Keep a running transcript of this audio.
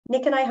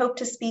Nick and I hope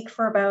to speak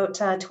for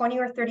about 20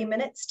 or 30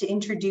 minutes to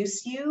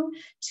introduce you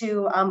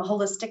to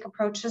holistic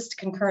approaches to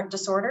concurrent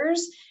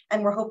disorders.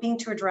 And we're hoping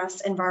to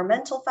address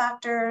environmental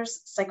factors,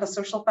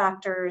 psychosocial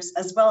factors,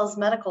 as well as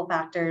medical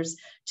factors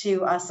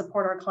to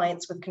support our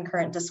clients with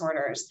concurrent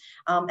disorders.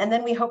 And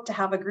then we hope to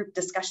have a group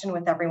discussion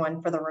with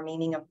everyone for the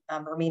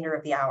remainder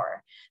of the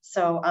hour.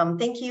 So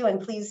thank you, and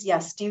please,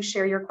 yes, do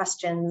share your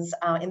questions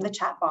in the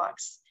chat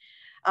box.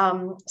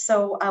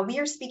 We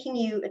are speaking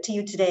to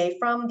you today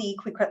from the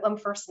Coquitlam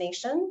First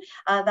Nation.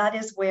 That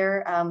is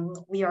where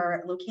we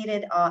are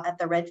located at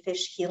the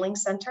Redfish Healing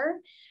Center.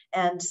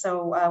 And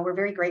so we're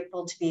very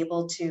grateful to be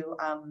able to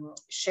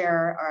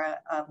share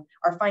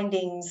our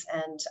findings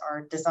and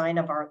our design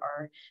of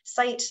our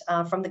site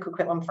from the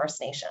Coquitlam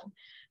First Nation.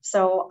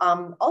 So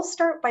I'll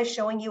start by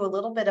showing you a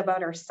little bit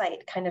about our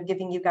site, kind of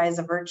giving you guys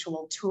a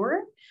virtual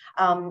tour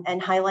and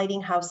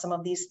highlighting how some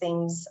of these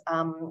things,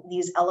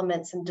 these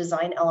elements and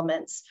design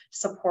elements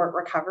support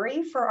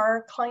recovery for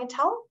our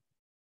clientele.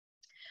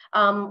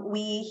 For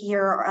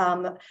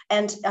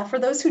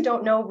those who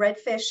don't know,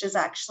 Redfish is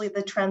actually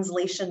the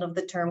translation of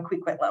the term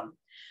Coquitlam.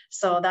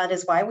 So that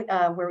is why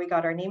where we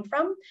got our name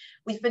from.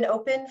 We've been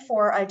open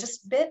for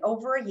just a bit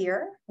over a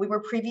year. We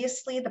were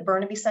previously the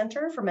Burnaby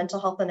Center for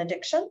Mental Health and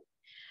Addiction.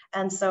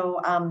 And so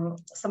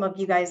some of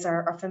you guys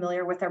are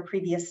familiar with our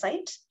previous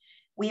site.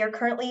 We are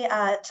currently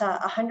at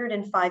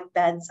 105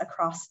 beds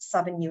across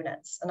 7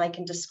 units, and I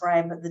can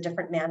describe the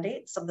different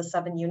mandates of the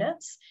 7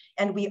 units.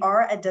 And we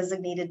are a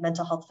designated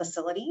mental health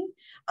facility.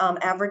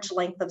 Average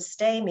length of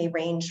stay may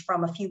range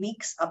from a few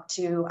weeks up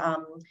to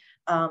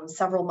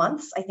several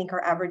months. I think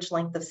our average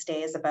length of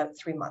stay is about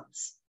 3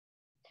 months.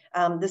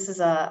 This is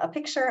a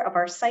picture of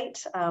our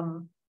site.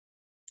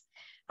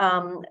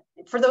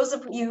 For those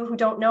of you who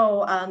don't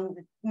know,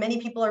 many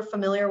people are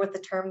familiar with the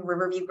term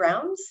Riverview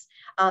Grounds.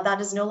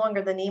 That is no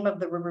longer the name of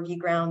the Riverview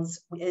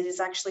Grounds. It is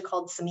actually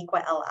called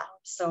Semiqua Ella.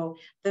 So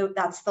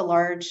that's the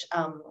large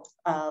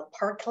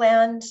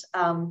parkland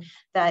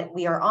that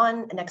we are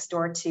on next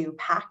door to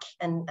PAC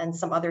and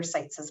some other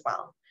sites as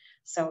well.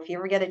 So if you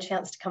ever get a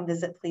chance to come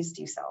visit, please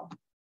do so.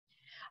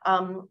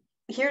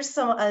 Here's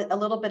a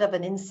little bit of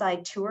an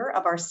inside tour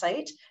of our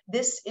site.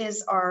 This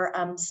is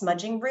our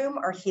smudging room,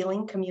 our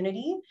healing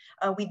community.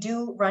 We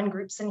do run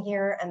groups in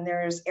here, and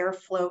there's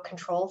airflow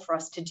control for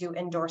us to do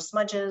indoor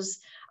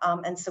smudges.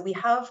 And so we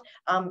have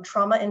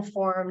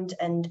trauma-informed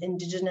and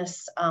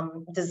Indigenous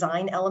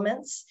design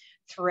elements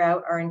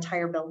throughout our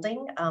entire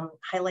building,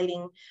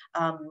 highlighting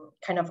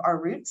kind of our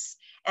roots.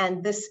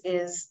 And this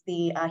is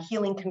the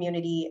healing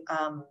community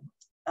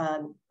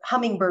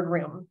hummingbird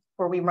room,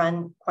 where we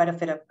run quite a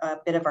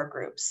bit of our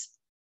groups.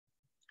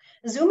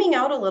 Zooming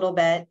out a little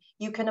bit,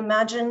 you can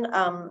imagine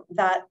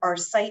that our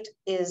site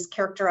is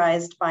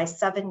characterized by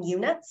 7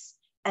 units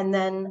and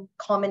then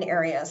common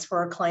areas where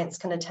our clients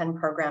can attend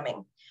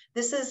programming.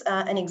 This is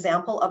an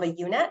example of a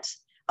unit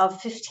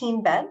of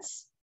 15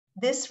 beds.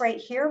 This right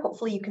here,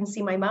 hopefully you can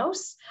see my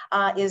mouse,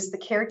 is the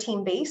care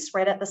team base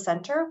right at the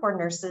center, where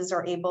nurses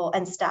are able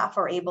and staff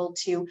are able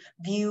to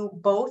view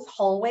both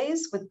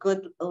hallways with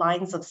good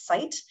lines of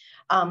sight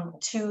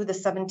to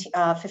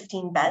the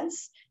 15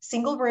 beds,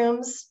 single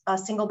rooms,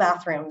 single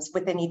bathrooms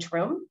within each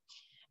room.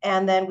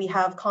 And then we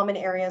have common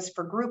areas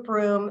for group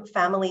room,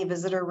 family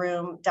visitor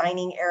room,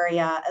 dining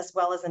area, as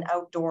well as an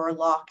outdoor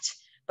locked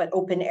but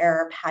open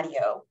air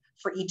patio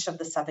for each of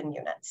the 7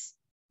 units.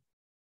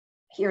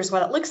 Here's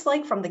what it looks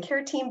like from the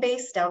care team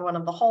base down one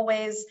of the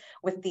hallways,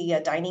 with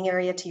the dining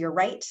area to your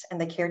right and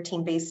the care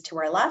team base to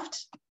our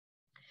left.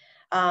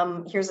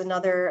 Here's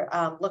another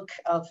look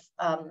of,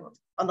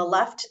 on the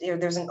left,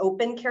 there's an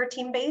open care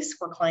team base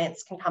where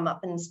clients can come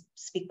up and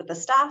speak with the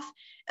staff.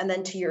 And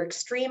then to your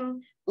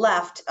extreme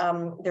left,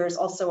 there's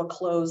also a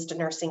closed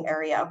nursing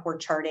area where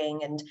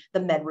charting and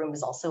the med room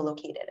is also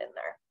located in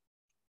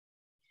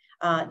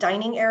there.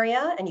 Dining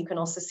area, and you can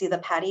also see the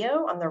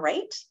patio on the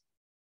right.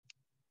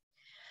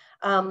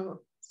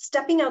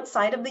 Stepping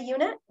outside of the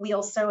unit, we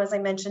also, as I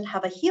mentioned,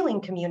 have a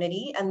healing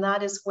community, and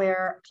that is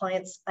where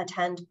clients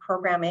attend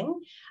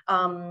programming,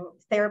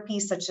 therapy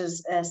such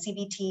as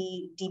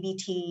CBT,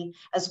 DBT,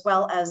 as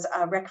well as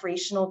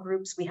recreational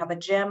groups. We have a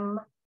gym,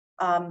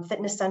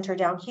 fitness center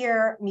down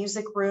here,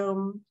 music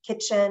room,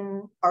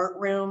 kitchen, art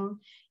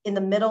room. In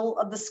the middle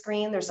of the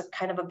screen, there's a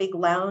kind of a big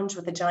lounge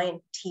with a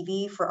giant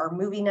TV for our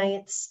movie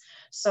nights.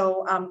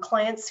 So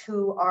clients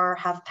who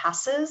have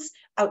passes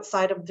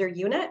outside of their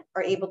unit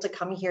are able to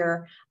come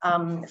here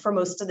for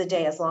most of the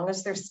day, as long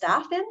as there's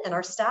staff in, and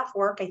our staff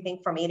work, I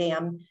think, from 8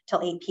 a.m.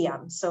 till 8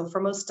 p.m. So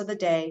for most of the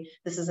day,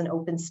 this is an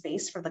open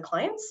space for the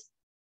clients.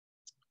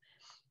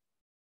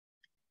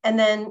 And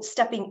then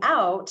stepping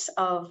out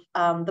of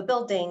the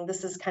building,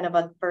 this is kind of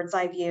a bird's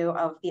eye view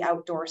of the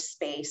outdoor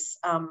space.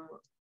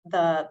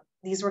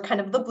 These were kind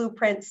of the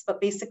blueprints,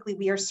 but basically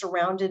we are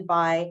surrounded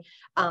by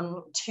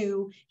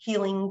 2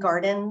 healing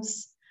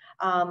gardens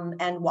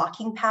and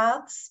walking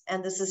paths.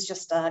 And this is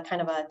just a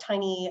kind of a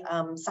tiny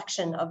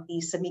section of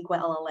the Semiqua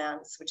Ella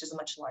lands, which is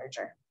much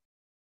larger.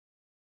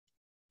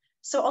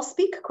 So I'll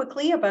speak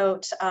quickly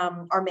about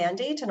our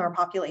mandate and our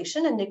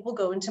population, and Nick will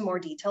go into more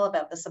detail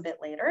about this a bit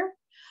later.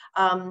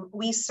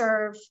 We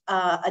serve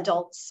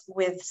adults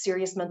with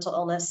serious mental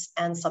illness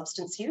and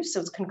substance use,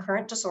 so it's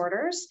concurrent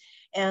disorders.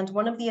 And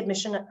one of the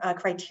admission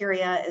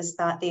criteria is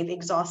that they've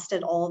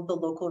exhausted all of the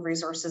local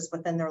resources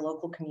within their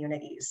local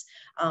communities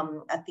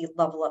at the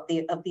level of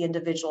the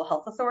individual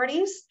health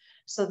authorities.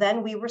 So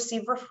then we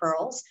receive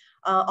referrals.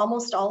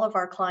 Almost all of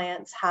our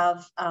clients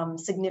have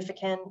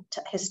significant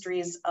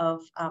histories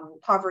of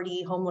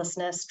poverty,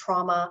 homelessness,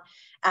 trauma,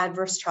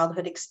 adverse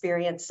childhood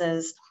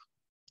experiences,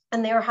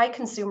 and they are high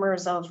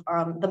consumers of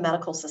the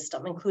medical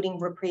system, including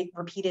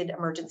repeated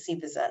emergency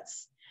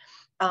visits.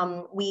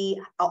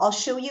 I'll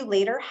show you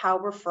later how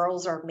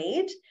referrals are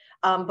made,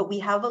 but we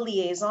have a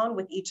liaison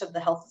with each of the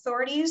health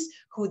authorities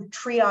who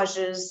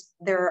triages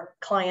their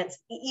clients.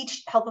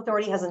 Each health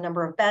authority has a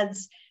number of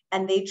beds,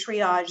 and they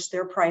triage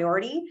their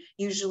priority,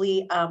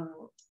 usually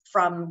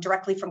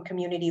directly from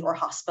community or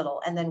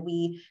hospital, and then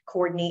we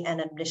coordinate an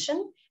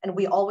admission. And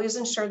we always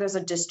ensure there's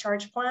a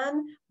discharge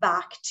plan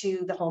back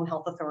to the home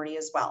health authority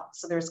as well.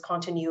 So there's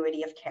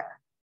continuity of care.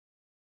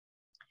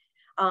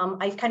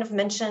 I've kind of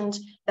mentioned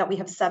that we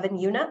have 7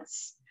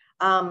 units.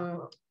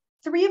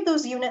 3 of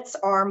those units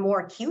are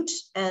more acute,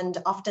 and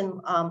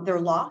often they're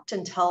locked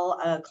until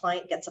a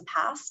client gets a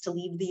pass to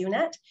leave the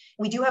unit.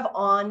 We do have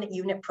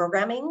on-unit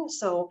programming,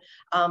 so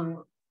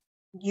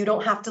you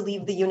don't have to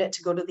leave the unit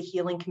to go to the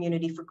healing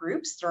community for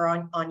groups. There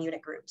are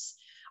on-unit groups.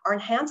 Our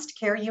enhanced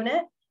care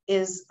unit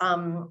is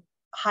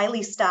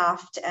highly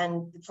staffed,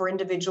 and for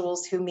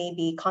individuals who may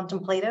be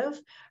contemplative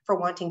for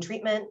wanting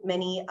treatment.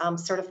 Many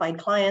certified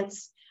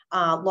clients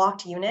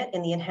locked unit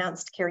in the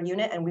enhanced care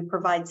unit, and we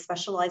provide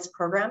specialized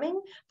programming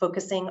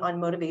focusing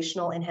on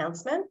motivational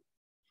enhancement.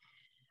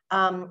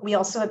 We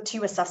also have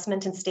 2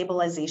 assessment and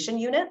stabilization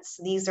units.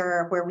 These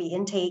are where we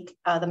intake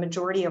the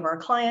majority of our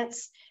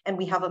clients, and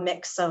we have a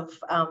mix of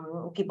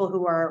people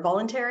who are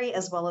voluntary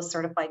as well as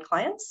certified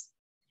clients.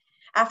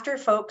 After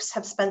folks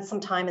have spent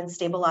some time and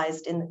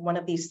stabilized in one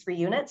of these 3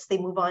 units, they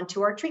move on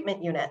to our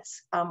treatment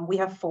units. We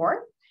have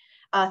 4.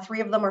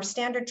 3 of them are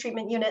standard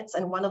treatment units,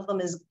 and 1 of them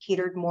is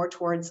catered more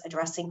towards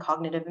addressing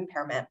cognitive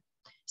impairment.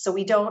 So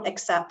we don't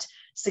accept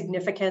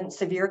significant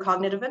severe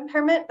cognitive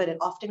impairment, but it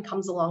often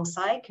comes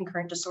alongside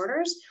concurrent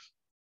disorders.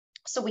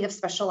 So we have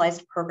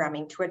specialized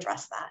programming to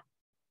address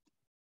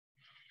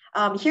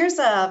that. Here's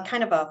a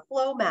kind of a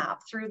flow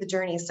map through the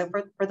journey. So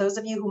for those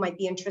of you who might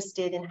be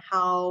interested in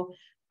how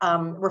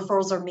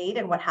referrals are made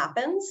and what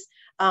happens.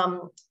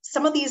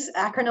 Some of these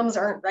acronyms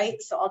aren't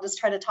right, so I'll just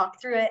try to talk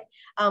through it.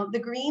 The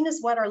green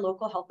is what our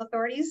local health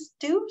authorities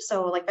do.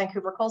 So like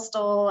Vancouver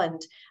Coastal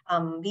and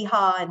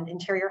VHA and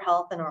Interior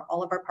Health and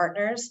all of our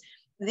partners,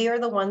 they are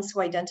the ones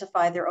who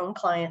identify their own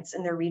clients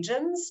in their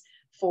regions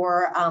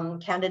for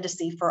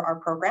candidacy for our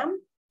program.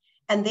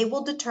 And they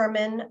will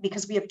determine,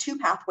 because we have 2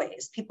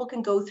 pathways, people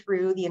can go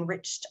through the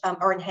enriched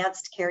or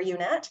enhanced care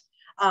unit,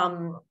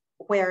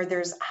 where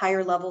there's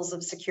higher levels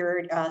of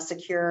secure,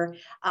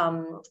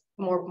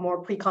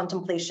 more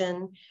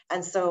pre-contemplation.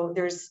 And so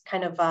there's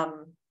kind of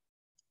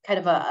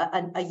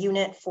a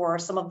unit for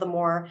some of the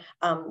more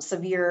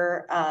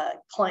severe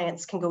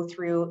clients can go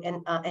through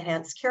an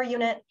enhanced care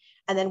unit.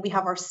 And then we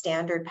have our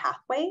standard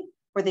pathway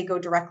where they go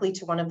directly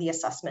to one of the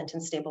assessment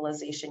and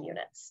stabilization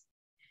units.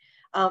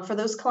 For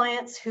those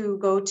clients who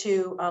go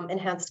to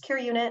enhanced care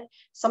unit,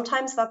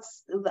 sometimes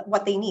that's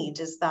what they need,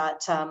 is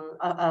that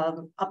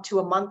up to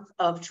a month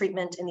of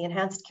treatment in the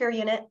enhanced care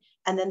unit,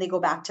 and then they go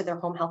back to their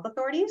home health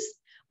authorities.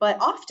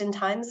 But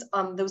oftentimes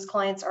those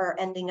clients are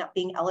ending up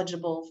being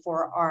eligible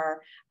for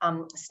our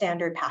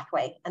standard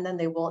pathway, and then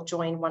they will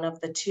join one of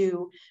the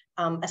 2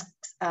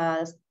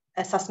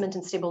 assessment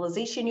and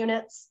stabilization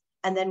units,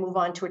 and then move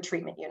on to a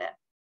treatment unit.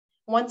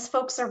 Once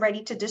folks are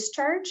ready to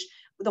discharge,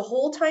 the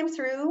whole time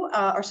through,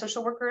 our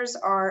social workers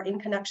are in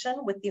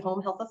connection with the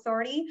home health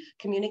authority,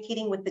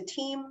 communicating with the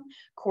team,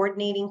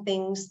 coordinating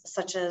things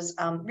such as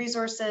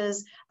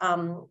resources,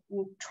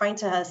 trying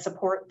to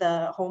support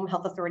the home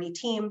health authority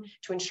team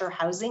to ensure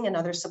housing and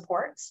other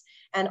supports.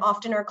 And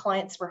often our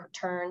clients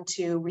return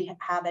to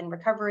rehab and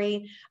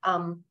recovery.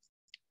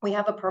 We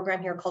have a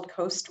program here called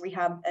Coast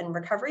Rehab and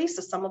Recovery.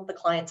 So some of the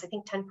clients, I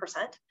think 10%,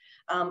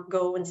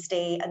 go and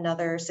stay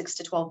another 6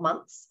 to 12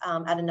 months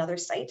at another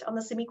site on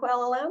the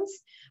Simcoe Lands,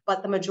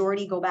 but the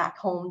majority go back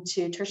home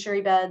to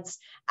tertiary beds,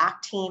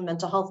 ACT team,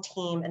 mental health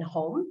team, and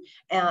home,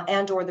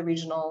 and or the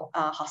regional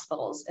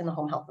hospitals in the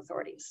home health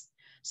authorities.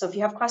 So if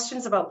you have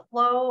questions about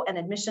flow and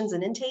admissions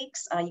and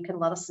intakes, you can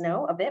let us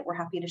know a bit. We're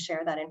happy to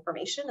share that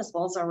information as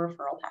well as our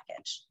referral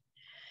package.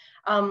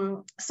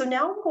 So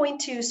now I'm going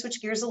to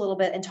switch gears a little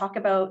bit and talk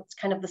about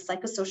kind of the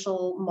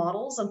psychosocial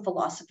models and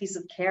philosophies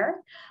of care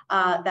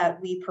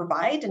that we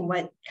provide and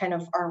what kind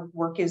of our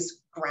work is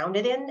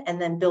grounded in, and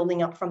then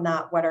building up from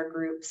that, what our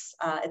groups,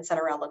 et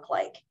cetera, look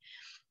like.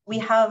 We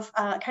have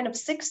kind of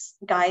 6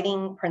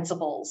 guiding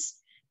principles,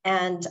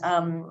 and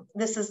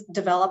this is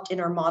developed in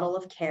our model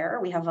of care.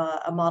 We have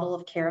a model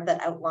of care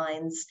that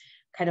outlines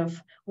kind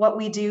of what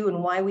we do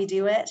and why we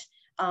do it.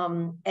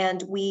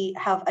 And we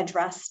have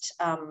addressed,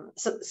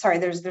 sorry,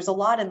 there's a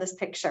lot in this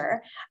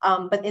picture,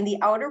 but in the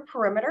outer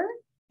perimeter,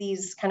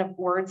 these kind of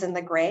words in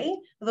the gray,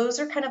 those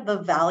are kind of the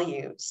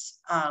values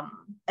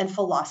and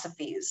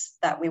philosophies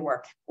that we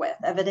work with: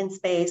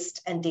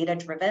 evidence-based and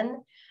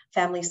data-driven,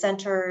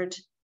 family-centered,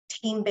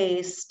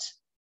 team-based,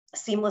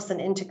 seamless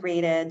and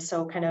integrated,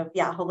 so kind of,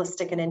 yeah,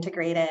 holistic and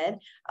integrated,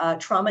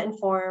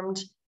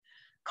 trauma-informed,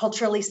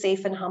 culturally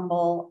safe and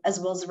humble, as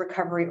well as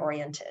recovery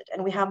oriented.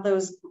 And we have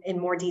those in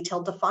more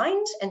detail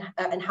defined,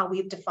 and how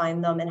we've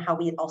defined them and how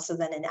we also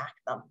then enact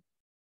them.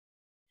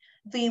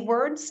 The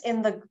words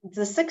in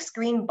the 6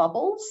 green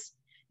bubbles,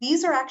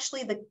 these are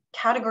actually the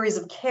categories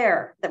of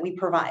care that we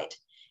provide.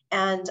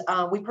 And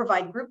we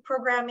provide group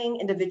programming,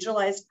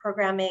 individualized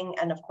programming,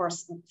 and of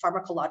course,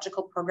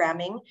 pharmacological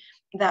programming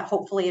that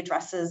hopefully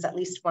addresses at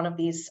least one of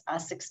these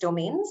 6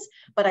 domains.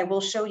 But I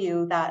will show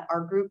you that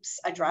our groups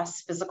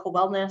address physical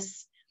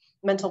wellness,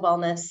 mental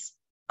wellness,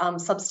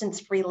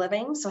 substance-free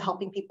living, so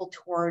helping people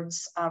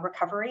towards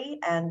recovery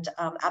and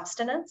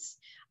abstinence,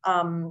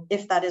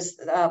 if that is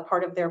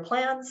part of their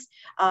plans,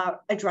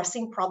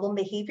 addressing problem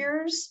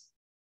behaviors,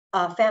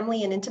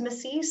 family and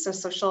intimacy, so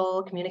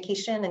social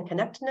communication and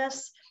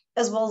connectedness,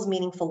 as well as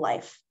meaningful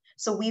life.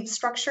 So we've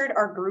structured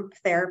our group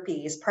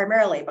therapies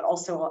primarily, but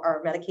also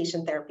our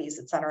medication therapies,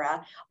 et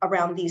cetera,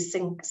 around these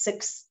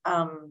 6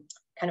 kind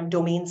of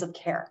domains of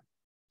care.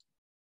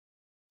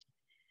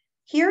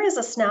 Here is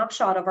a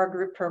snapshot of our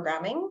group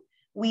programming.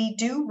 We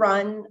do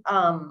run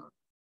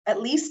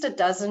at least a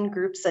dozen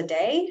groups a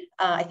day.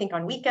 I think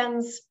on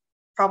weekends,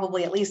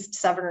 probably at least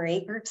 7 or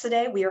 8 groups a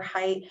day. We are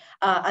high,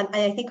 and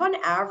I think on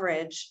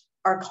average,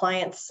 our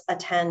clients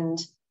attend,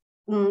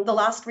 the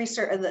last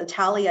research, the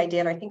tally I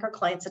did, I think our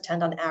clients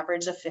attend on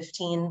average of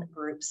 15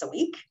 groups a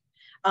week.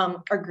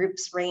 Our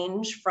groups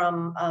range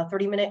from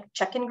 30-minute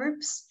check-in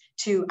groups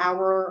to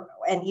hour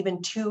and even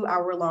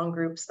 2-hour-long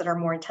groups that are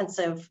more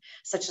intensive,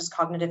 such as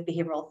cognitive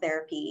behavioral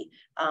therapy,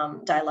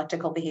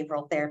 dialectical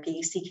behavioral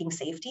therapy, seeking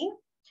safety.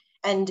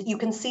 And you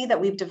can see that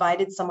we've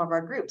divided some of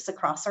our groups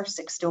across our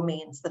 6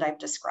 domains that I've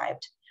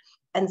described.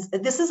 And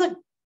this is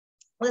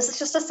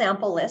just a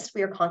sample list.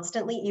 We are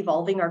constantly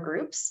evolving our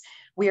groups.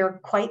 We are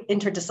quite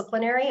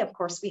interdisciplinary. Of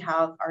course, we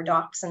have our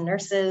docs and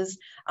nurses.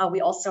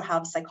 We also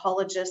have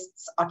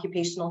psychologists,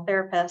 occupational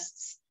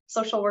therapists,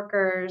 social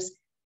workers,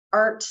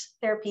 art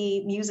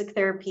therapy, music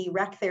therapy,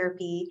 rec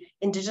therapy,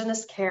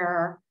 Indigenous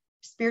care,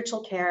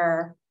 spiritual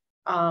care.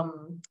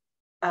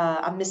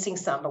 I'm missing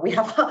some, but we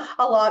have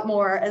a lot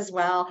more as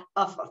well,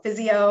 of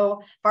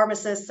physio,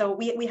 pharmacists. So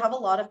we have a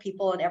lot of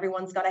people, and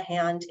everyone's got a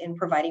hand in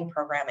providing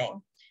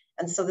programming.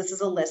 And so this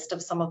is a list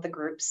of some of the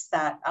groups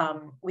that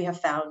we have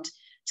found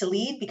to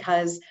lead,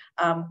 because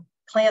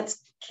clients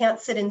can't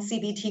sit in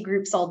CBT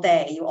groups all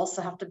day. You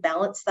also have to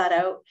balance that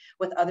out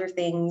with other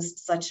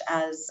things such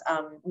as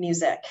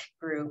music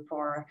group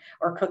or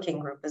cooking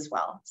group as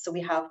well. So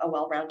we have a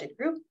well-rounded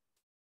group.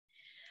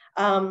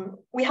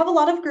 We have a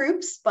lot of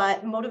groups,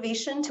 but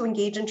motivation to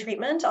engage in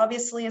treatment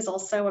obviously is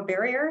also a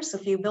barrier. So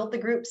if you build the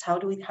groups, how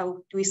do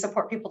we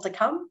support people to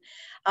come?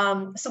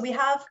 So we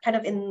have kind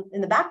of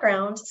in the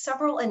background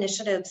several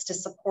initiatives to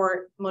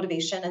support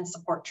motivation and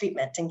support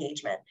treatment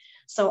engagement.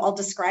 So I'll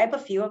describe a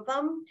few of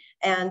them,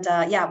 and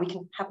yeah, we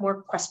can have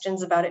more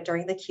questions about it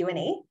during the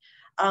Q&A.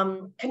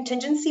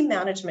 Contingency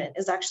management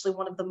is actually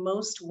one of the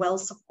most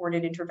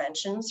well-supported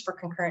interventions for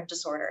concurrent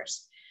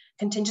disorders.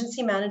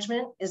 Contingency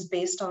management is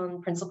based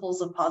on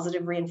principles of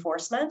positive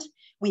reinforcement.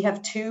 We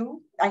have 2,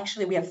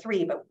 actually we have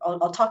 3, but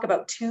I'll talk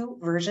about 2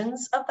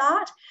 versions of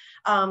that.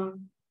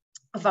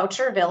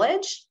 Voucher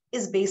Village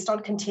is based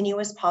on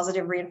continuous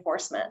positive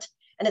reinforcement.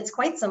 And it's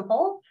quite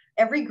simple.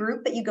 Every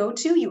group that you go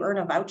to, you earn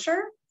a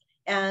voucher.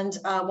 And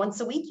once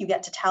a week, you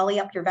get to tally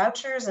up your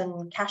vouchers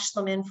and cash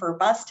them in for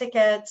bus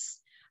tickets,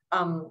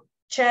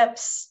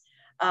 chips.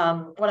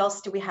 What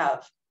else do we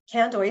have?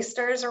 Canned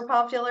oysters are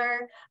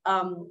popular,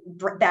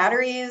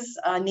 batteries,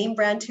 name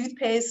brand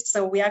toothpaste.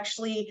 So we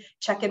actually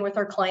check in with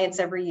our clients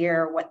every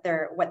year what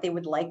they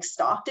would like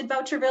stocked at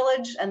Voucher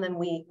Village, and then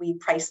we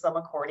price them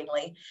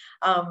accordingly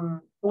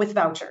with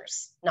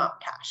vouchers,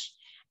 not cash.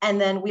 And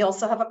then we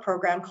also have a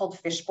program called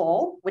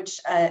Fishbowl, which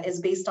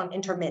is based on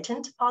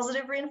intermittent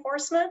positive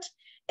reinforcement.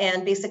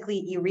 And basically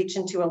you reach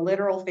into a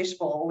literal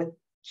fishbowl with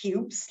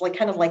cubes,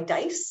 kind of like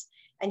dice,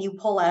 and you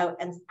pull out,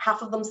 and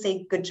half of them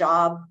say good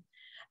job,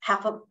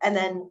 and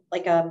then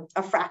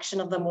a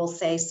fraction of them will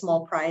say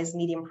small prize,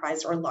 medium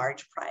prize, or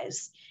large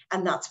prize.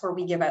 And that's where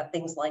we give out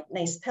things like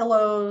nice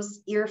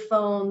pillows,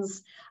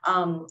 earphones.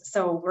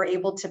 So we're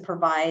able to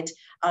provide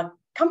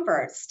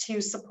comforts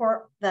to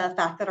support the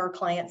fact that our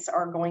clients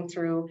are going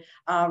through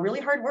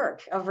really hard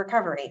work of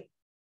recovery.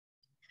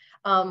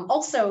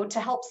 Also, to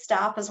help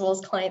staff as well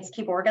as clients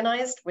keep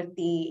organized with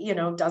the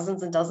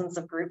dozens and dozens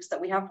of groups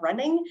that we have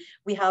running,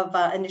 we have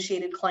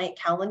initiated client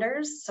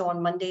calendars. So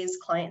on Mondays,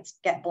 clients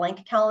get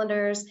blank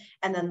calendars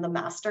and then the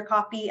master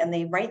copy, and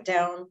they write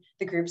down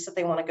the groups that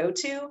they want to go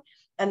to.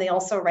 And they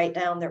also write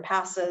down their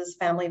passes,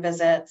 family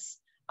visits,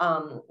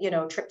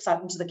 trips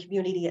out into the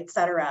community, et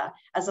cetera,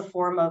 as a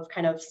form of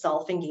kind of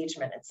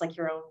self-engagement. It's like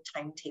your own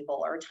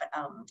timetable or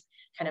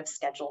kind of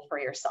schedule for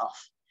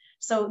yourself.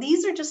 So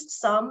these are just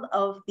some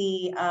of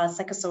the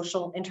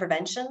psychosocial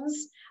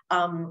interventions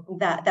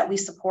that we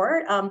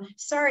support.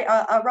 Sorry,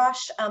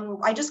 Arash,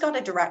 I just got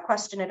a direct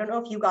question. I don't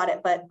know if you got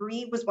it, but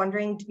Bree was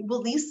wondering,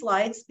 will these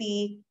slides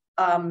be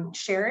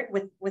shared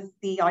with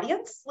the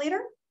audience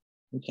later?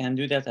 We can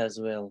do that as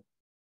well.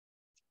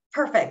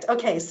 Perfect.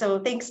 Okay, so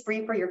thanks,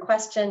 Bree, for your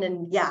question.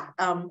 And yeah,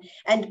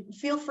 and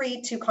feel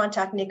free to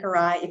contact Nick or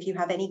I if you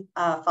have any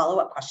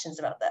follow-up questions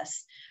about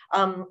this.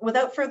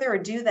 Without further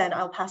ado, then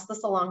I'll pass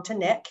this along to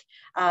Nick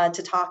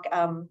to talk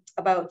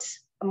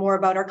more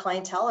about our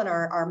clientele and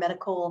our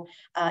medical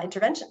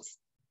interventions.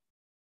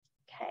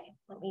 Okay,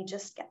 let me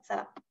just get set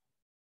up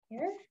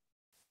here.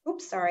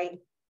 Oops,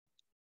 sorry.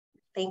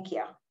 Thank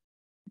you.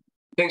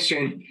 Thanks,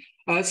 Jane.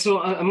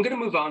 So I'm going to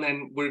move on,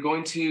 and we're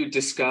going to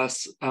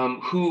discuss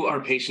who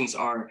our patients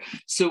are.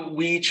 So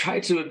we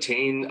try to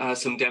obtain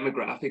some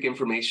demographic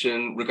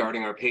information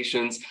regarding our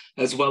patients,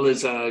 as well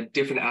as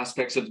different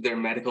aspects of their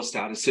medical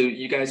status. So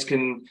you guys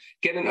can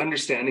get an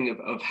understanding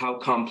of how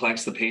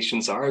complex the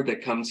patients are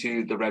that come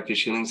to the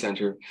Redfish Healing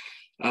Center.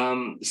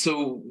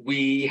 So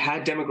we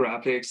had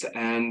demographics,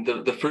 and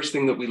the first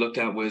thing that we looked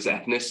at was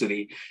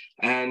ethnicity.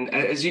 And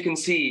as you can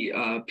see,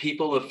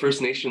 people of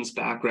First Nations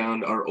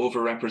background are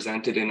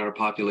overrepresented in our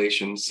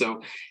population.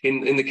 So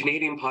in the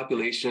Canadian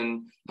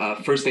population,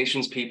 First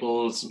Nations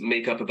peoples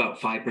make up about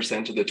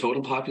 5% of the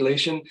total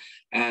population,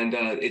 and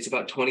it's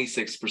about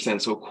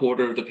 26%. So a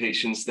quarter of the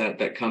patients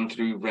that come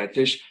through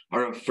Redfish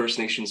are of First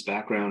Nations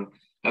background.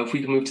 If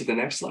we can move to the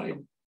next slide.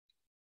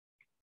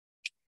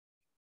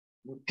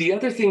 The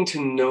other thing to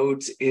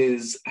note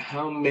is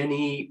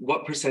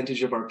what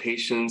percentage of our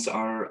patients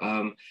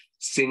are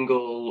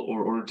single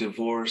or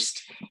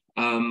divorced.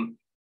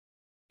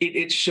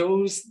 It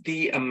shows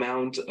the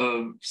amount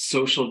of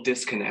social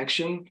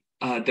disconnection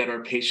that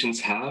our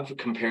patients have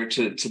compared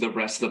to the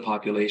rest of the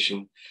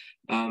population.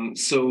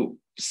 So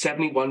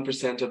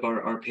 71% of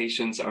our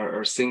patients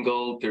are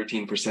single,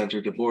 13%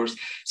 are divorced.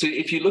 So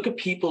if you look at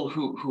people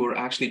who are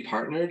actually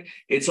partnered,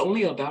 it's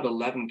only about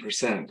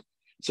 11%.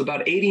 So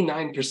about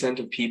 89%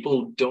 of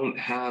people don't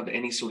have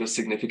any sort of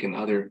significant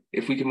other.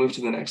 If we can move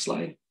to the next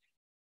slide.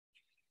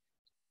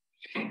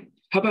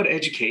 How about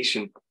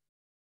education?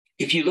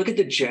 If you look at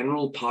the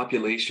general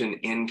population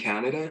in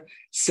Canada,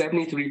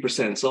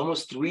 73%, so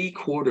almost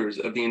 3/4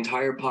 of the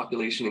entire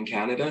population in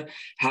Canada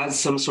has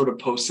some sort of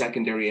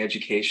post-secondary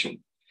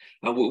education.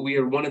 We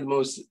are one of the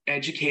most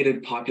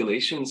educated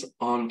populations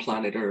on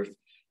planet Earth.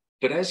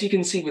 But as you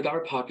can see with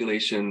our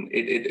population,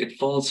 it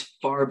falls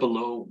far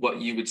below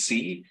what you would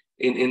see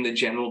in the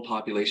general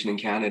population in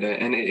Canada.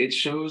 And it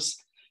shows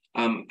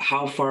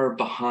how far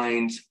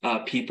behind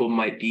people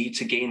might be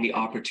to gain the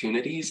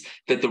opportunities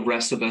that the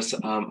rest of us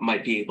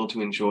might be able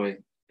to enjoy.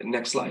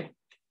 Next slide.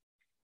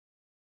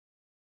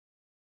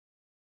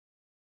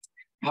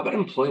 How about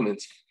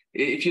employment?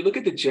 If you look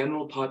at the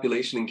general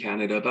population in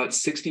Canada, about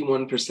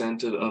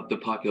 61% of the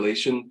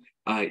population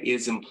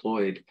is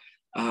employed.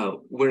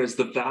 Whereas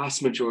the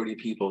vast majority of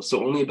people,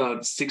 so only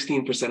about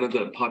 16% of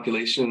the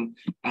population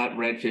at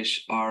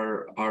Redfish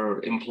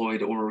are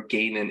employed or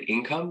gain an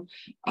income.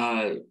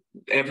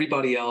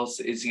 Everybody else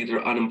is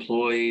either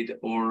unemployed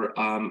or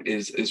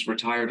is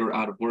retired or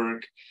out of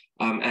work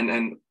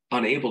and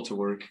unable to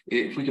work.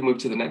 If we can move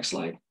to the next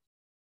slide.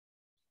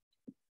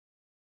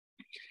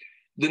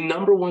 The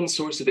number one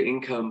source of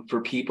income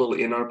for people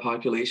in our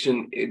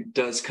population, it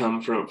does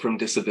come from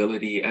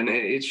disability, and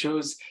it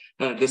shows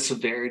the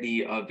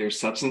severity of their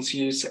substance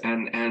use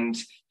and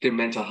their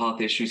mental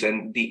health issues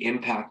and the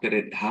impact that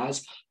it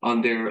has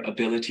on their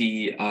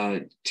ability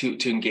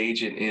to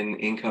engage in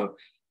income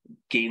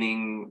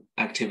gaining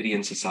activity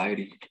in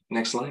society.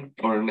 Next slide,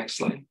 or next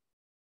slide.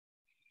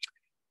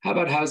 How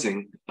about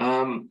housing?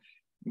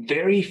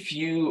 Very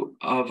few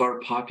of our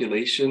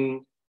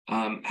population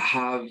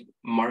have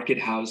market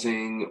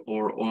housing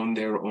or own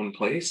their own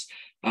place.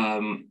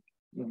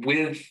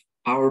 With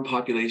our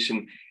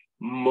population,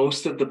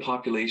 most of the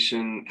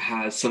population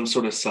has some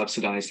sort of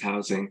subsidized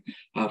housing.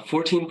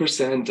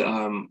 14%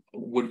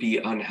 would be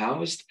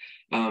unhoused,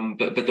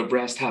 but the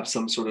rest have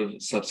some sort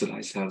of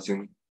subsidized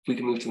housing. If we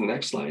can move to the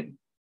next slide.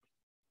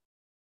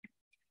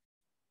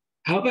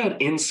 How about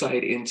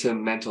insight into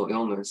mental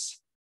illness?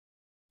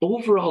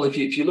 Overall, if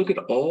you look at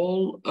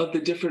all of the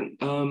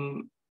different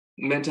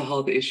mental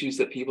health issues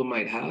that people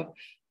might have,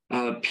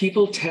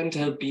 people tend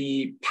to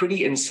be pretty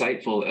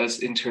insightful as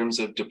in terms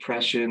of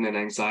depression and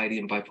anxiety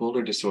and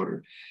bipolar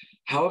disorder.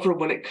 However,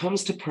 when it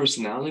comes to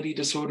personality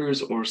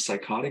disorders or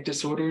psychotic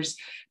disorders,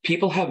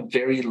 people have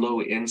very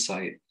low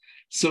insight.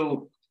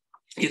 So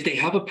if they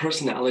have a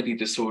personality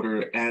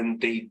disorder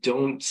and they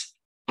don't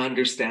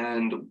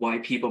understand why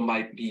people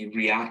might be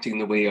reacting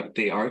the way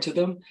they are to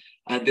them,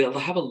 they'll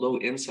have a low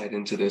insight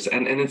into this.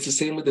 And it's the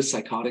same with the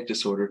psychotic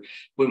disorder.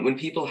 When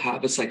people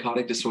have a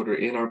psychotic disorder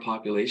in our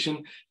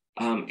population,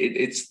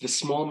 it's the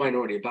small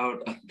minority.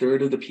 About a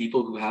third of the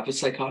people who have a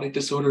psychotic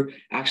disorder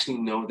actually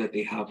know that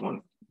they have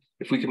one.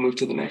 If we can move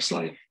to the next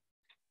slide.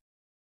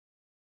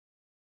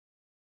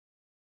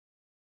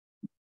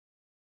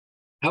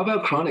 How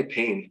about chronic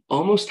pain?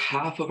 Almost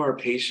half of our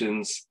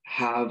patients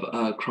have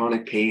a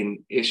chronic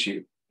pain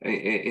issue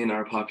in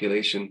our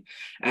population.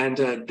 And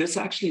this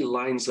actually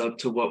lines up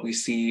to what we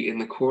see in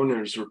the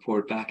coroner's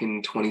report back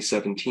in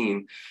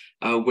 2017,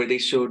 where they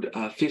showed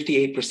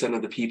 58%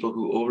 of the people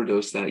who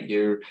overdosed that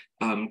year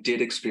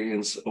did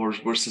experience or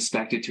were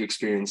suspected to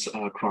experience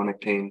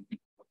chronic pain.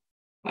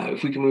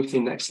 If we can move to the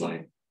next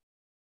slide.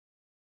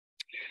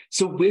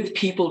 So with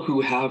people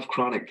who have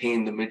chronic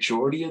pain, the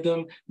majority of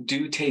them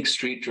do take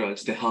street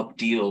drugs to help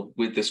deal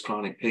with this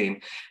chronic pain.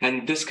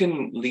 And this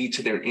can lead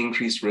to their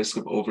increased risk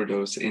of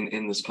overdose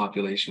in this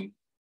population.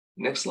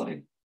 Next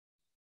slide.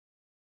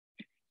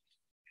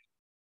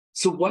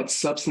 So what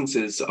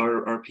substances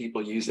are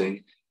people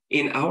using?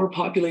 In our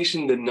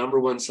population, the number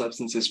one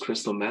substance is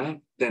crystal meth,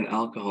 then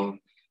alcohol.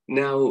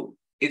 Now,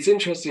 it's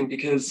interesting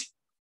because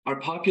our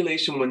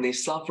population, when they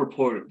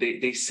self-report,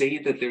 they say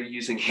that they're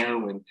using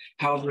heroin.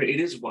 However, it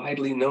is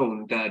widely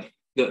known that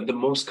the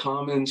most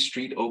common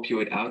street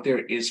opioid out there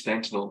is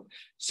fentanyl.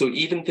 So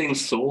even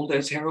things sold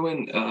as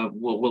heroin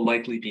will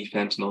likely be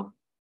fentanyl.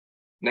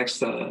 Next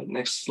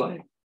slide.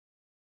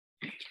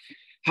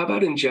 How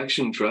about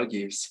injection drug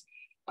use?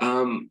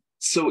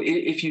 So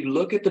if you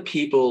look at the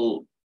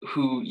people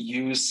who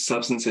use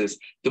substances,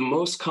 the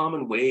most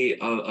common way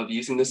of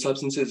using the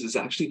substances is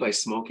actually by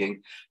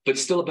smoking, but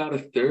still about a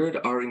third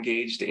are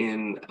engaged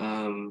in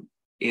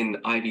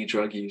IV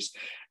drug use.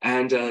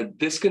 And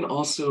this can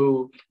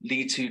also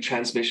lead to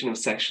transmission of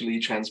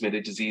sexually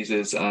transmitted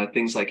diseases,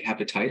 things like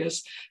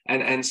hepatitis.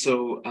 And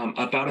so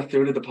about a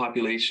third of the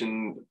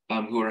population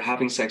who are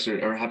having sex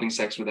are having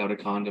sex without a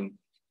condom.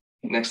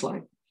 Next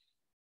slide.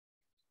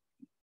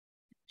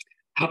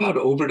 How about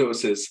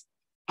overdoses?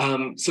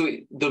 So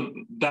the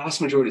vast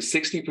majority,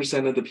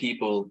 60% of the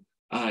people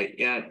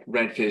at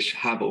Redfish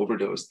have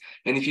overdosed.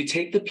 And if you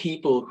take the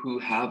people who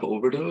have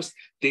overdosed,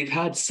 they've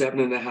had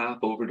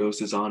 7.5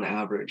 overdoses on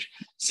average.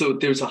 So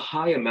there's a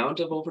high amount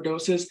of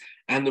overdoses,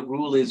 and the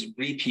rule is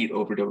repeat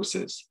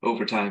overdoses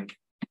over time.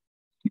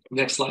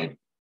 Next slide.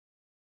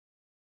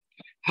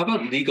 How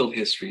about legal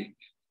history?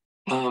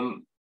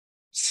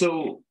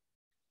 So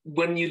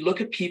when you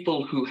look at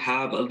people who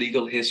have a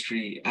legal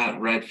history at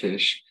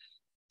Redfish,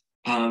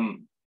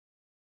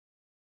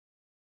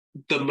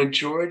 the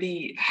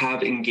majority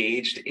have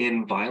engaged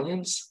in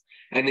violence.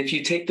 And if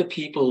you take the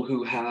people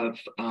who have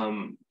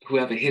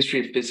a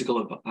history of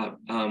physical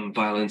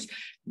violence,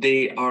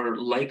 they are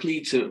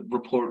likely to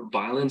report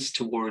violence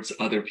towards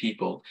other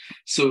people.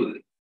 So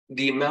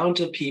the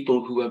amount of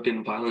people who have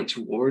been violent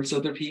towards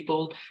other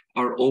people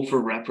are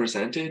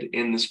overrepresented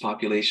in this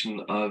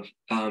population of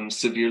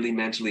severely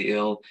mentally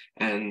ill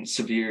and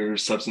severe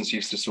substance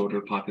use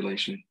disorder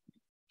population.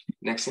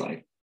 Next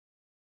slide.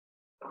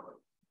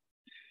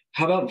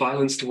 How about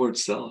violence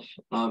towards self?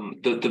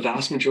 The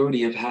vast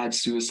majority have had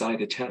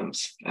suicide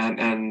attempts,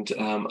 and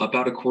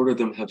about a quarter of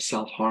them have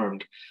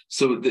self-harmed.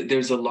 So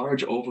there's a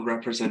large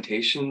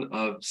overrepresentation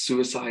of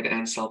suicide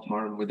and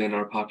self-harm within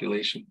our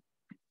population.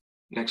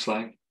 Next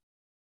slide.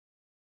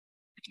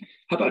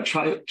 How about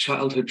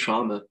childhood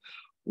trauma?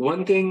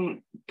 One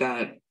thing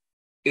that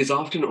is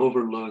often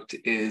overlooked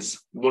is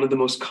one of the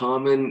most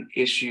common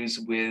issues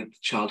with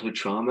childhood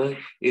trauma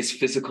is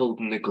physical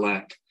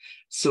neglect.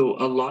 So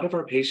a lot of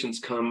our patients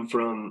come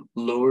from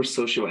lower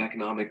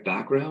socioeconomic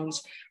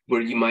backgrounds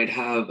where you might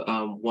have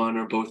one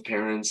or both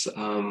parents,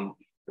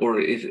 or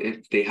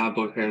if they have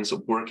both parents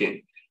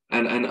working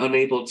and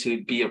unable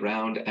to be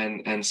around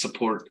and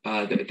support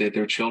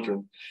their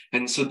children.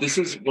 And so this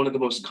is one of the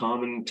most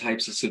common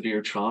types of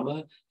severe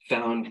trauma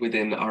found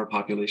within our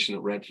population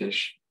at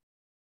Redfish.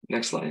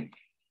 Next slide.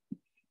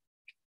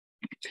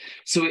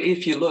 So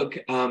if you look,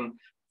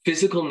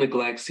 physical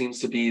neglect seems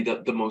to be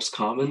the most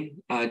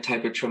common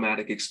type of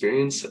traumatic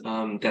experience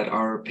that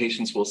our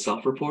patients will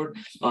self-report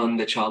on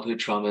the childhood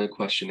trauma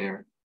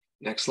questionnaire.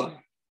 Next slide.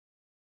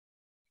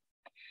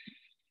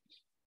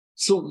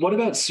 So what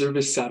about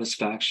service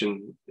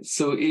satisfaction?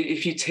 So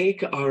if you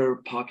take our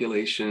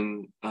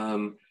population,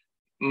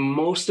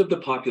 most of the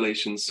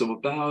population, so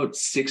about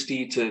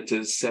 60 to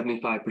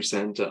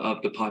 75%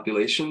 of the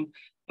population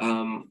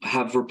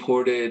have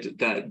reported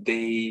that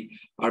they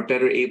are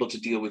better able to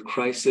deal with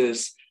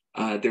crisis.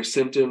 Their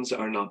symptoms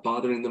are not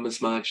bothering them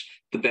as much.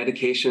 The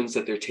medications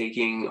that they're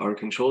taking are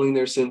controlling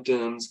their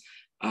symptoms.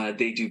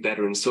 They do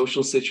better in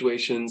social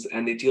situations,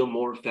 and they deal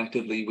more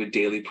effectively with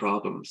daily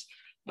problems.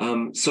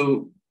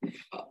 So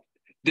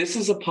this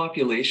is a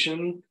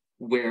population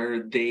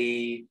where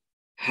they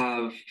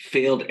have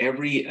failed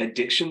every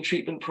addiction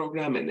treatment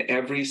program and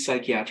every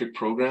psychiatric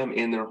program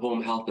in their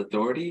home health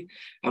authority.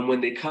 And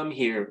when they come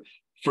here,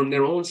 from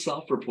their own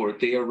self-report,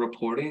 they are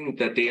reporting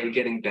that they are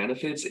getting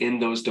benefits in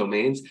those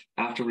domains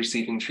after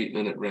receiving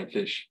treatment at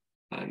Redfish.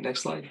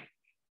 Next slide.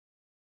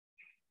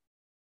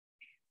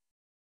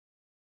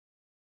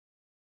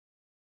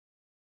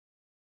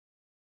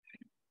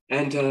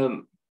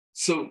 And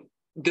so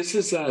this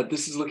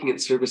is looking at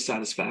service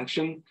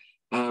satisfaction.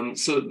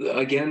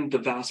 Again, the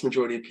vast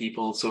majority of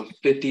people, so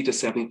 50 to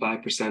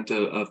 75%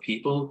 of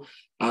people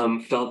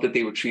felt that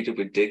they were treated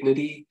with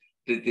dignity,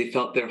 that they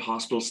felt their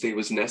hospital stay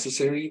was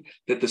necessary,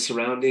 that the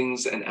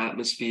surroundings and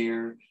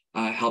atmosphere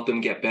helped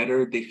them get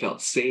better. They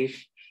felt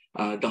safe.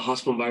 The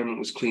hospital environment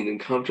was clean and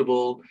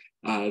comfortable.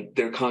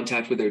 Their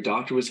contact with their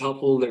doctor was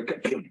helpful. Their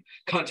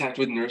contact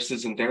with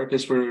nurses and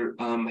therapists were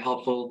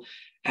helpful.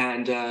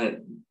 And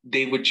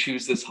they would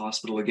choose this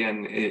hospital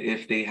again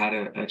if they had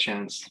a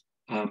chance.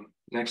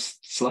 Next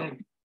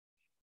slide.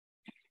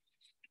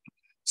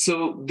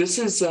 So this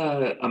is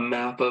a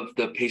map of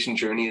the patient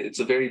journey. It's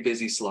a very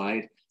busy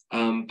slide,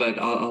 but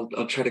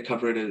I'll try to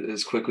cover it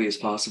as quickly as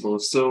possible.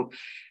 So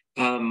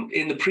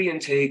in the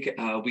pre-intake,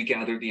 we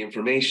gather the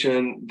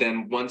information.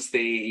 Then once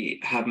they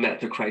have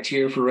met the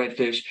criteria for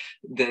Redfish,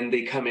 then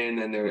they come in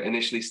and they're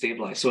initially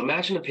stabilized. So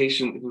imagine a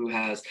patient who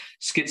has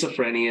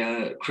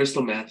schizophrenia,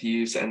 crystal meth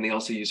use, and they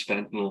also use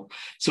fentanyl.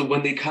 So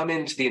when they come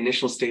into the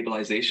initial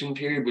stabilization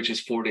period, which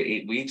is 4 to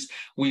 8 weeks,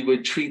 we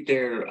would treat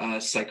their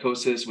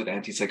psychosis with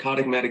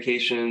antipsychotic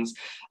medications.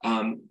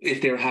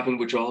 If they're having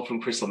withdrawal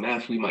from crystal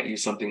meth, we might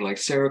use something like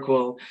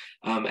Seroquel.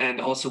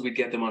 And also we'd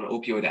get them on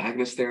opioid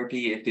agonist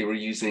therapy if they were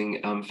using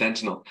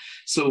fentanyl.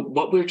 So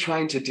what we're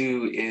trying to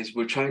do is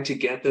we're trying to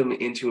get them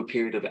into a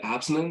period of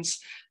abstinence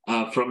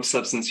from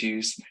substance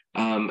use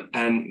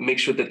and make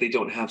sure that they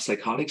don't have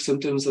psychotic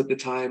symptoms at the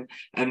time,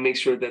 and make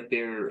sure that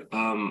they're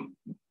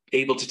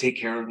able to take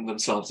care of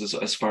themselves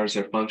as far as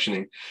they're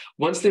functioning.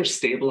 Once they're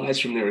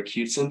stabilized from their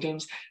acute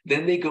symptoms,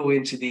 then they go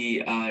into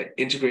the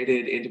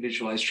integrated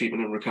individualized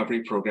treatment and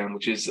recovery program,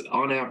 which is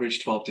on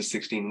average 12 to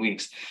 16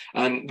 weeks.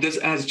 And this,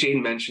 as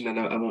Jane mentioned, and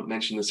I won't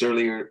mention this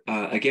earlier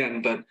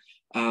again, but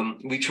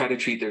we try to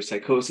treat their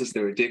psychosis,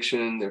 their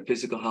addiction, their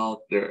physical health,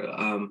 their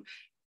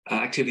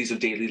activities of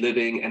daily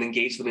living, and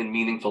engage them in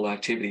meaningful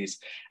activities.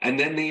 And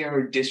then they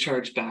are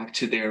discharged back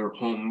to their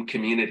home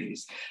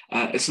communities.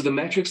 So the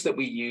metrics that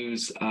we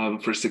use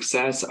for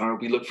success are,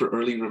 we look for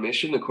early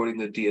remission according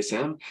to the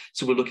DSM.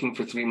 So we're looking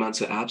for 3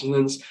 months of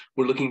abstinence.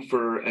 We're looking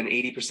for an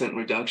 80%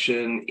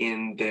 reduction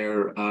in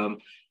their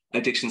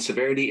addiction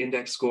severity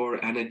index score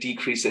and a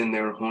decrease in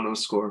their HONO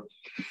score.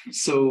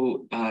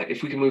 So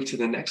if we can move to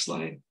the next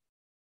slide.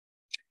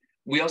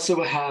 We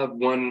also have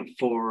one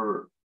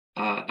for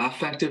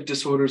affective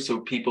disorder, so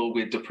people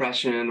with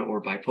depression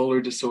or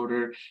bipolar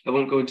disorder. I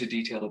won't go into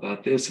detail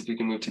about this. If we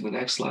can move to the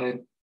next slide.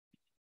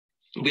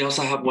 We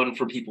also have one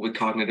for people with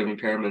cognitive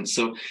impairments.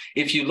 So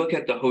if you look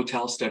at the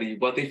hotel study,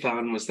 what they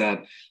found was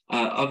that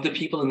of the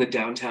people in the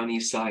downtown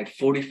east side,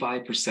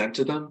 45%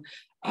 of them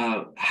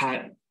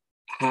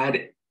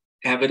had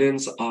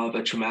evidence of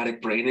a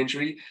traumatic brain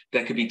injury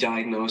that could be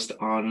diagnosed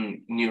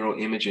on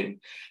neuroimaging.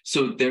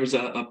 So there's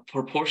a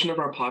proportion of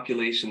our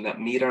population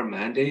that meet our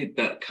mandate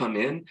that come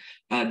in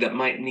that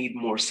might need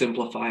more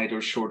simplified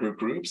or shorter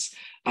groups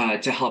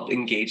to help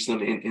engage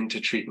them into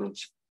treatment.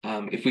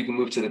 If we can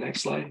move to the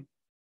next slide.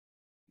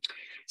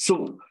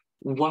 So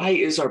why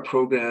is our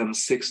program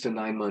 6 to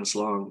 9 months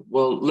long?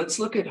 Well, let's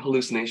look at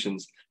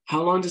hallucinations.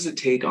 How long does it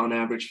take on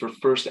average for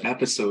first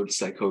episode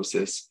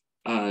psychosis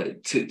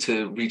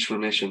to reach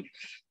remission?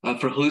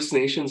 For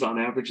hallucinations, on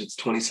average, it's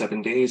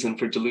 27 days, and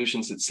for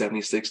delusions, it's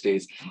 76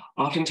 days.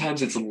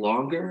 Oftentimes, it's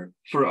longer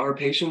for our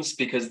patients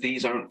because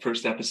these aren't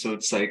first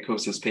episode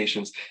psychosis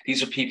patients.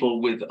 These are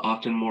people with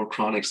often more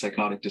chronic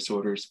psychotic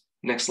disorders.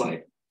 Next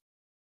slide.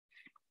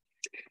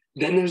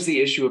 Then there's the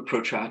issue of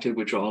protracted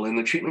withdrawal. In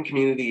the treatment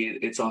community,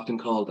 it's often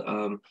called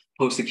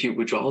post-acute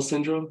withdrawal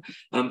syndrome.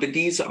 But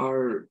these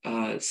are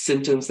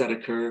symptoms that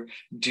occur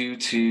due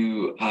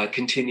to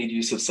continued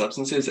use of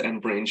substances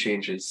and brain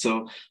changes.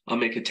 So I'll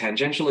make a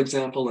tangential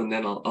example and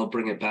then I'll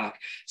bring it back.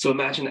 So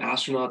imagine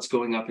astronauts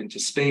going up into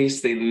space,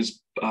 they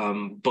lose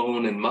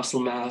bone and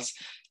muscle mass.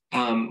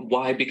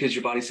 Why? Because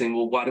your body's saying,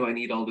 well, why do I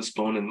need all this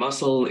bone and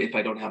muscle if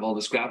I don't have all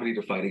this gravity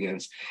to fight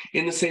against?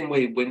 In the same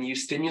way, when you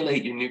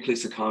stimulate your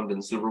nucleus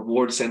accumbens, the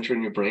reward center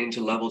in your brain,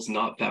 to levels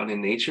not found in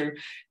nature,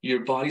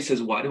 your body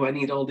says, why do I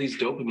need all these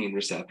dopamine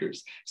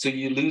receptors? So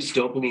you lose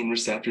dopamine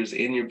receptors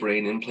in your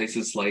brain in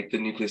places like the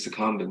nucleus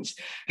accumbens.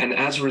 And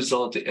as a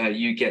result,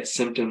 you get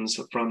symptoms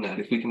from that.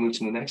 If we can move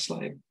to the next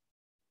slide.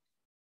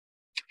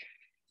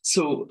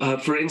 So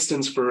for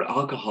instance, for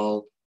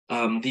alcohol,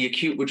 the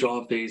acute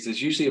withdrawal phase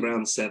is usually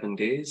around 7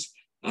 days.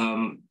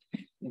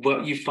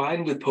 What you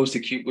find with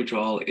post-acute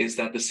withdrawal is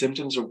that the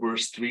symptoms are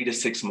worse 3 to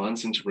 6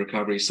 months into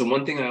recovery. So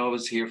one thing I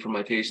always hear from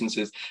my patients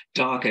is,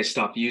 Doc, I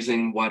stopped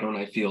using, why don't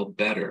I feel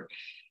better?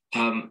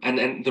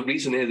 And the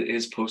reason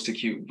is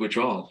post-acute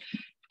withdrawal.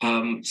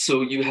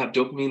 So you have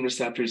dopamine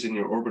receptors in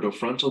your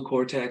orbitofrontal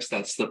cortex.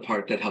 That's the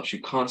part that helps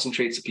you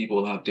concentrate. So people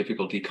will have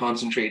difficulty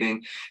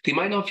concentrating. They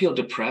might not feel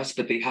depressed,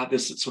 but they have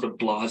this sort of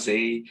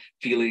blasé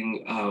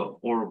feeling,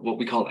 or what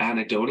we call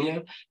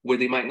anhedonia, where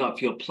they might not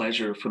feel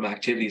pleasure from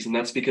activities. And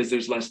that's because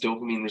there's less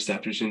dopamine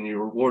receptors in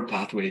your reward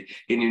pathway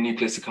in your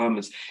nucleus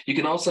accumbens. You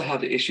can also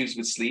have issues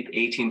with sleep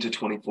 18 to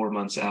 24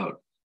 months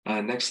out.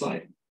 Next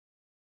slide.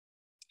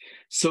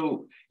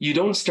 So you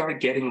don't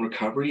start getting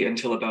recovery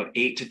until about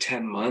 8 to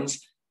 10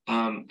 months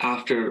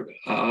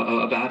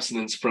of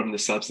abstinence from the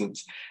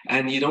substance.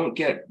 And you don't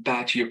get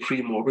back to your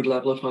pre-morbid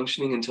level of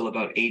functioning until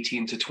about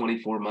 18 to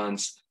 24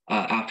 months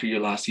after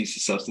your last use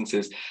of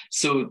substances.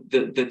 So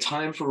the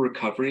time for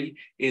recovery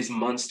is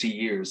months to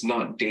years,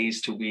 not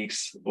days to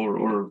weeks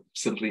or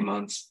simply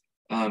months.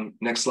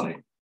 Next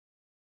slide.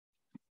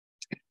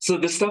 So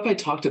the stuff I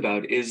talked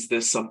about, is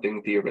this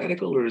something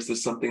theoretical or is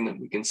this something that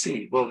we can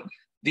see? Well,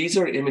 these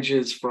are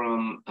images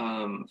from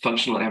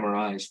functional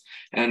MRIs.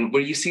 And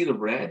where you see the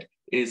red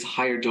is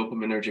higher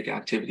dopaminergic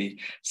activity.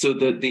 So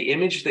the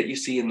image that you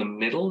see in the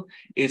middle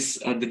is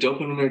the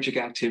dopaminergic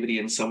activity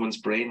in someone's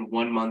brain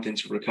 1 month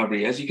into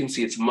recovery. As you can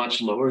see, it's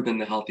much lower than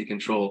the healthy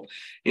control.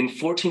 In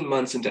 14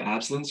 months into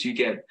abstinence, you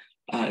get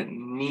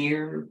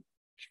near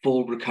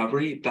full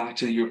recovery back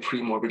to your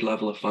pre-morbid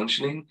level of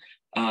functioning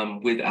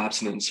with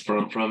abstinence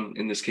from,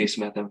 in this case,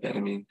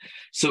 methamphetamine.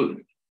 So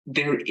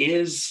there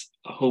is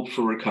hope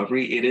for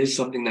recovery. It is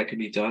something that can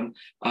be done,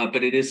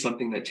 but it is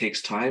something that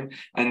takes time.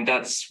 And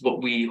that's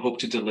what we hope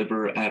to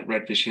deliver at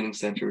Redfish Healing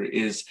Center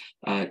is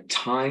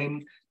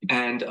time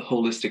and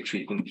holistic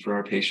treatment for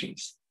our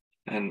patients.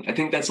 And I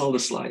think that's all the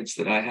slides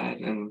that I had,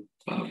 and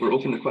we're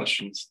open to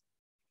questions.